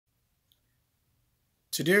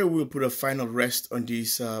Today we'll put a final rest on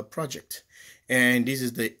this project, and this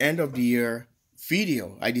is the end of the year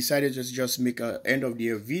video. I decided to just make a end of the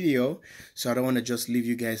year video, so I don't want to just leave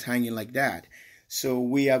you guys hanging like that. So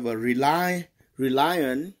we have a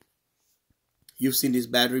Relion. You've seen this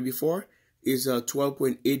battery before. It's a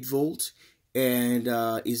 12.8 volt and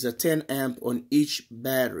is a 10 amp on each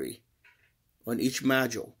battery, on each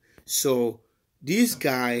module. So this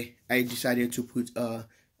guy, I decided to put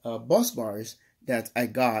bus bars that I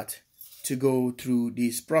got to go through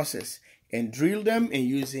this process and drill them, and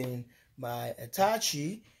using my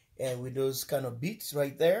Hitachi and with those kind of bits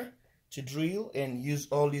right there to drill, and use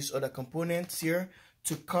all these other components here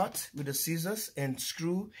to cut with the scissors and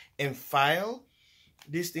screw and file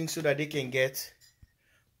these things so that they can get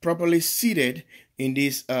properly seated in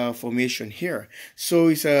this formation here. So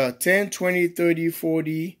it's a 10, 20, 30,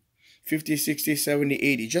 40, 50, 60, 70,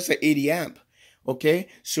 80, just an 80 amp. Okay,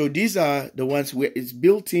 so these are the ones where it's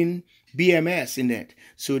built-in BMS in it.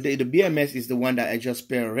 So the BMS is the one that I just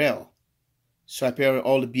parallel. So I parallel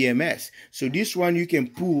all the BMS. So this one you can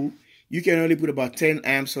pull, you can only put about 10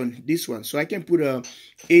 amps on this one. So I can put a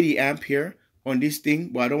 80 amp here on this thing,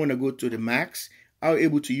 but I don't want to go to the max. I'm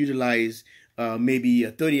able to utilize maybe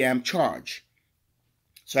a 30 amp charge.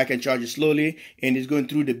 So I can charge it slowly, and it's going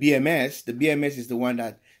through the BMS. The BMS is the one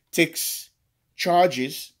that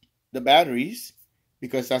charges the batteries,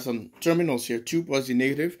 because that's on terminals here, 2 positive,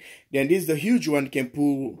 negative. Then this, the huge one, can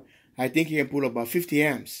pull, I think it can pull about 50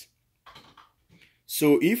 amps.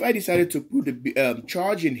 So if I decided to put the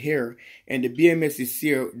charge in here, and the BMS is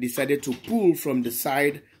here, decided to pull from the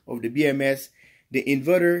side of the BMS, the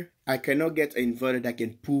inverter, I cannot get an inverter that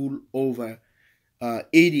can pull over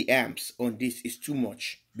 80 amps on this. Is too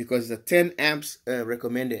much, because the 10 amps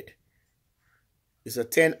recommended. It's a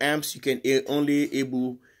 10 amps. You can only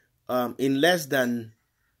able in less than,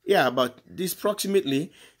 about this approximately,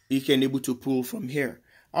 you can able to pull from here.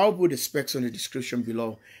 I'll put the specs on the description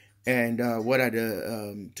below, and what are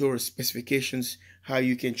the total specifications, how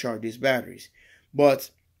you can charge these batteries.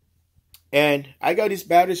 And I got these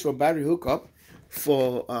batteries from Battery Hookup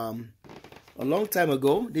for a long time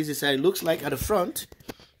ago. This is how it looks like at the front,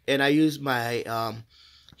 and I use my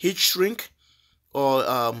heat shrink, or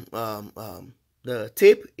the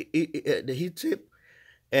tape, the heat tape,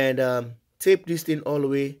 and tape this thing all the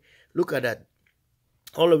way. Look at that,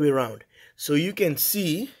 all the way around, so you can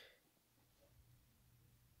see.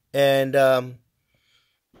 And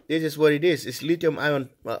this is what it is. It's lithium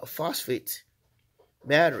iron phosphate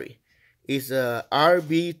battery. It's a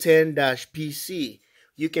RB10-PC.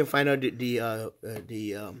 You can find out the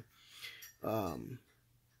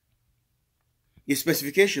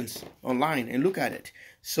specifications online and look at it.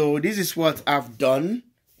 So this is what I've done,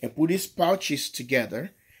 and put these pouches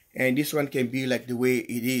together. And this one can be like the way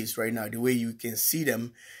it is right now, the way you can see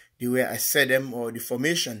them, the way I set them, or the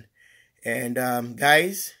formation. And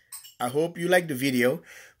guys, I hope you like the video,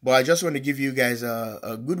 but I just want to give you guys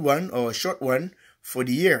a good one, or a short one for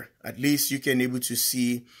the year. At least you can able to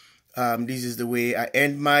see this is the way I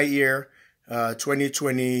end my year.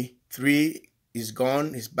 2023 is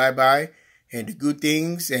gone, it's bye-bye. And the good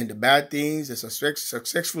things and the bad things, the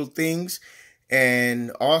successful things,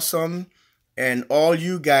 and awesome, and all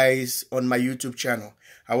you guys on my YouTube channel.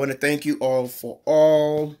 I want to thank you all for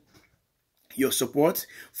all your support,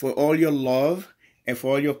 for all your love, and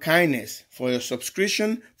for all your kindness, for your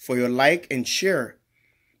subscription, for your like and share.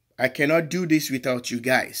 I cannot do this without you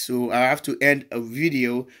guys, so I have to end a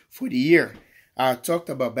video for the year. I talked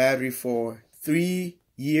about battery for 3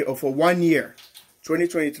 years, or for 1 year.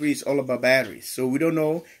 2023 is all about batteries. So we don't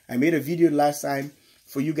know. I made a video last time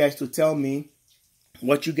for you guys to tell me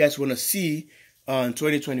what you guys want to see in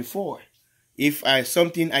 2024. If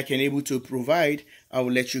something I can able to provide, I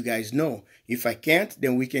will let you guys know. If I can't,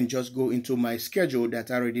 then we can just go into my schedule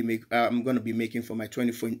that I already I'm going to be making for my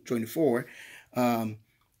 2024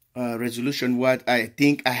 resolution. What I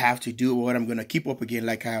think I have to do, or what I'm going to keep up again,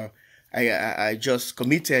 like how I just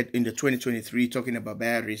committed in the 2023, talking about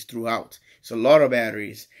batteries throughout. It's a lot of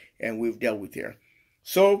batteries, and we've dealt with here.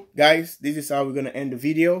 So guys, this is how we're going to end the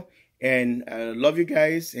video, and I love you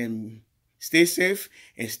guys, and stay safe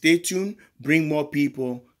and stay tuned. Bring more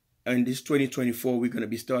people in this 2024. We're going to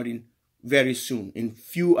be starting very soon, in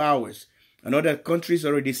few hours. Another countries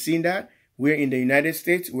already seen that. We're in the United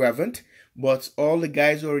States, we haven't, but all the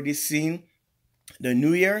guys already seen the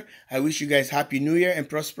new year. I wish you guys happy new year and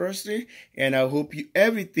prosperity, and I hope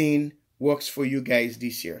everything works for you guys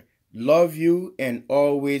this year. Love you, and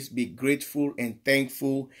always be grateful and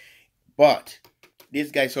thankful. But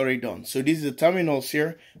this guy's already done. So this is the terminals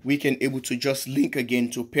here. We can able to just link again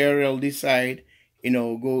to parallel this side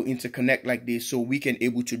go interconnect like this, so we can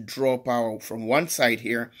able to draw power from one side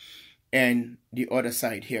here and the other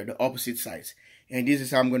side here, the opposite sides. And this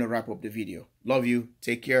is how I'm going to wrap up the video. Love you.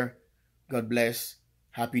 Take care. God bless.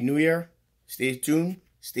 Happy New Year. Stay tuned.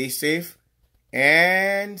 Stay safe.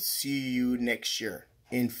 And see you next year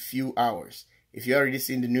in few hours. If you already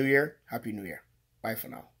seen the New Year, Happy New Year. Bye for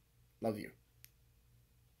now. Love you.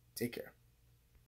 Take care.